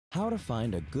How to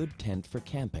find a good tent for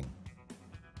camping.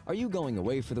 Are you going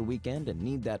away for the weekend and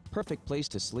need that perfect place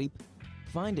to sleep?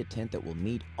 Find a tent that will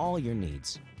meet all your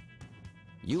needs.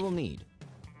 You will need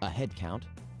a head count,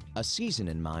 a season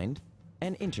in mind,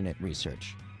 and internet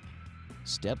research.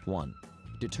 Step 1.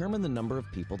 Determine the number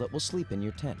of people that will sleep in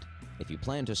your tent. If you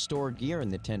plan to store gear in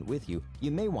the tent with you,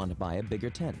 you may want to buy a bigger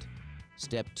tent.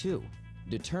 Step 2.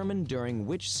 Determine during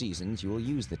which seasons you will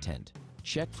use the tent.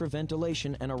 Check for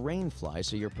ventilation and a rain fly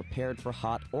so you're prepared for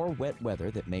hot or wet weather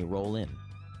that may roll in.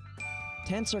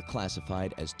 Tents are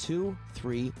classified as 2,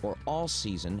 3, or all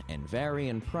season and vary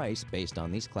in price based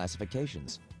on these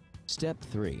classifications. Step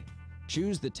 3.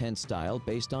 Choose the tent style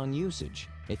based on usage.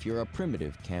 If you're a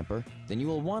primitive camper, then you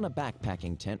will want a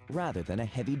backpacking tent rather than a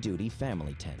heavy-duty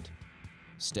family tent.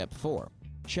 Step 4.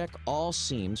 Check all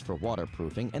seams for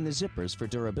waterproofing and the zippers for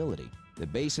durability. The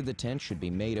base of the tent should be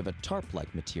made of a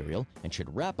tarp-like material and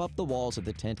should wrap up the walls of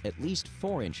the tent at least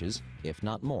 4 inches, if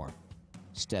not more.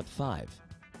 Step 5.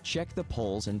 Check the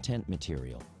poles and tent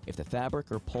material. If the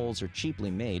fabric or poles are cheaply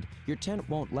made, your tent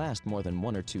won't last more than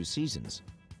 1 or 2 seasons.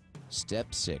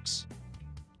 Step 6.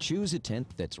 Choose a tent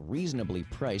that's reasonably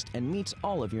priced and meets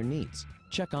all of your needs.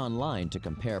 Check online to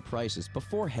compare prices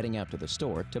before heading out to the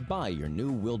store to buy your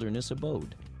new wilderness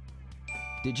abode.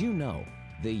 Did you know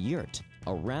the yurt,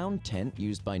 a round tent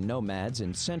used by nomads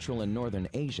in Central and Northern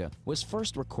Asia, was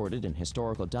first recorded in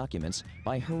historical documents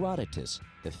by Herodotus,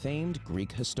 the famed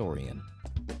Greek historian?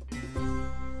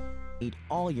 Meet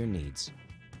all your needs.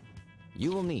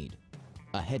 You will need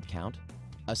a head count,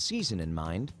 a season in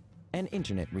mind, and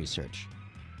internet research.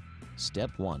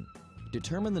 Step 1.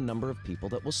 Determine the number of people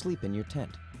that will sleep in your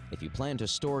tent. If you plan to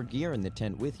store gear in the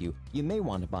tent with you, you may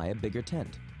want to buy a bigger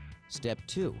tent. Step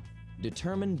 2.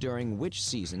 Determine during which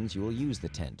seasons you will use the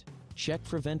tent. Check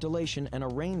for ventilation and a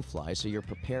rain fly so you're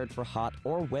prepared for hot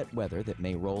or wet weather that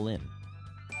may roll in.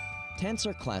 Tents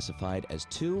are classified as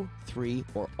 2, 3,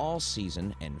 or all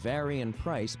season and vary in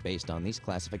price based on these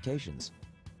classifications.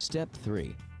 Step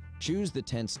 3. Choose the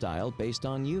tent style based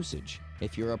on usage.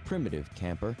 If you're a primitive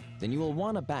camper, then you will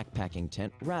want a backpacking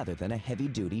tent rather than a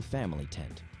heavy-duty family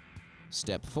tent.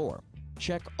 Step 4.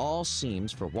 Check all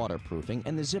seams for waterproofing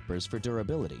and the zippers for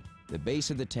durability. The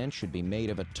base of the tent should be made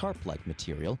of a tarp-like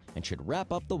material and should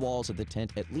wrap up the walls of the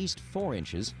tent at least 4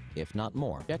 inches, if not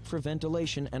more. Check for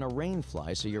ventilation and a rain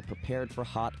fly so you're prepared for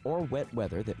hot or wet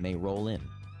weather that may roll in.